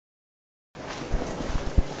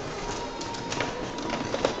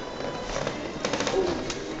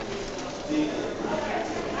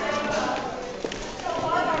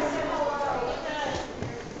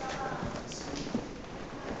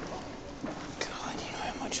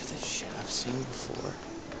much of this shit I've seen before.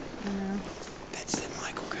 Yeah. That's it,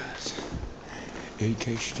 Michael, guys. In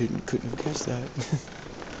case you couldn't have guessed that.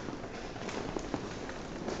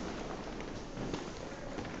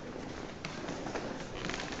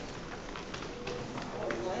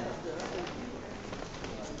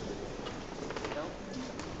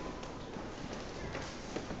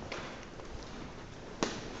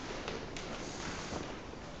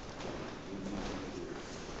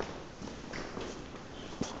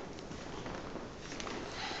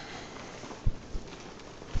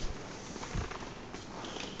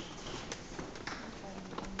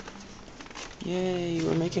 Yay,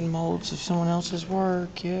 we're making molds of someone else's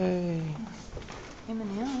work. Yay.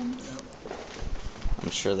 M&M's.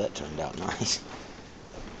 I'm sure that turned out nice.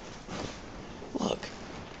 Look.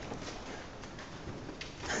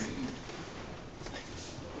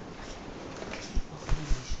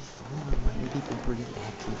 People pretty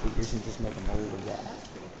action figures and just make a mold of that.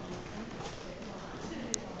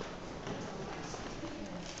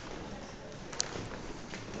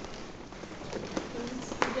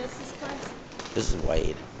 This is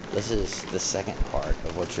Wade. This is the second part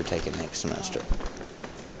of what you're taking next semester.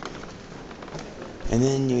 And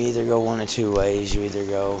then you either go one of two ways. You either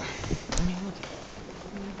go... I mean, look at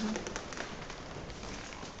it.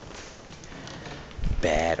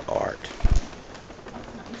 Bad art.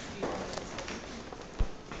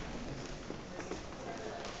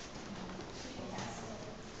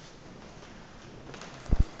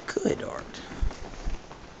 Good art.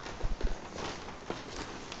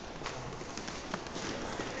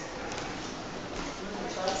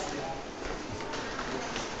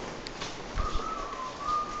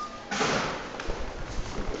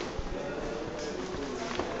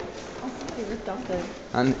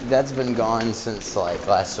 That's been gone since like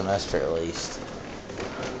last semester at least.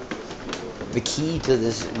 The key to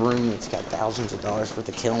this room that's got thousands of dollars worth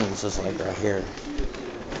of kilns is like right here.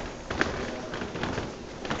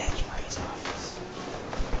 That's Ray's office.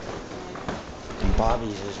 And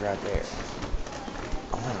Bobby's is right there.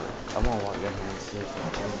 I'm gonna walk down here and see if I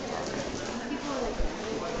can.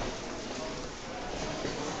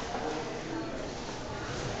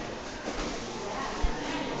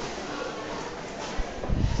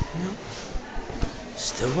 Nope.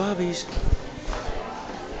 Still Bobby's.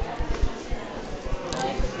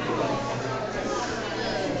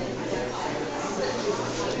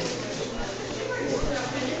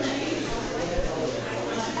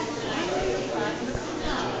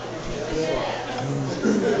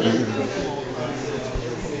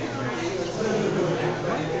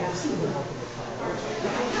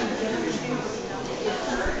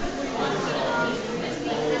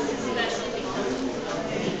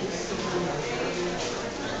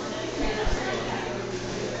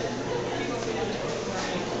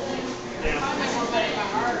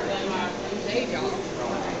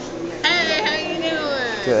 Hey, how you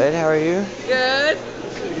doing? Good, how are you? Good.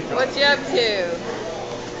 What you up to?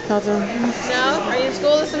 Nothing. No? Are you in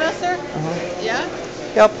school this semester? Uh-huh. Yeah?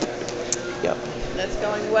 Yep. Yep. That's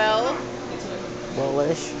going well.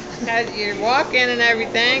 Well-ish. You're walking and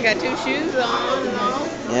everything. Got 2 shoes on and all.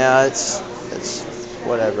 Yeah, it's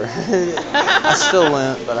whatever. I still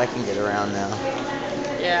limp, but I can get around now.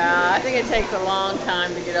 Yeah, I think it takes a long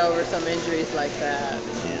time to get over some injuries like that.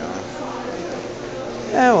 Yeah.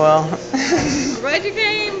 Yeah, well. I'm glad you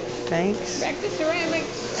came. Thanks. Back to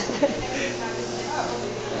ceramics.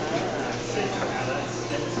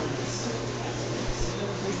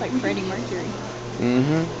 Looks like Freddie Mercury.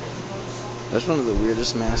 Mm-hmm. That's one of the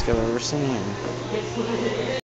weirdest masks I've ever seen.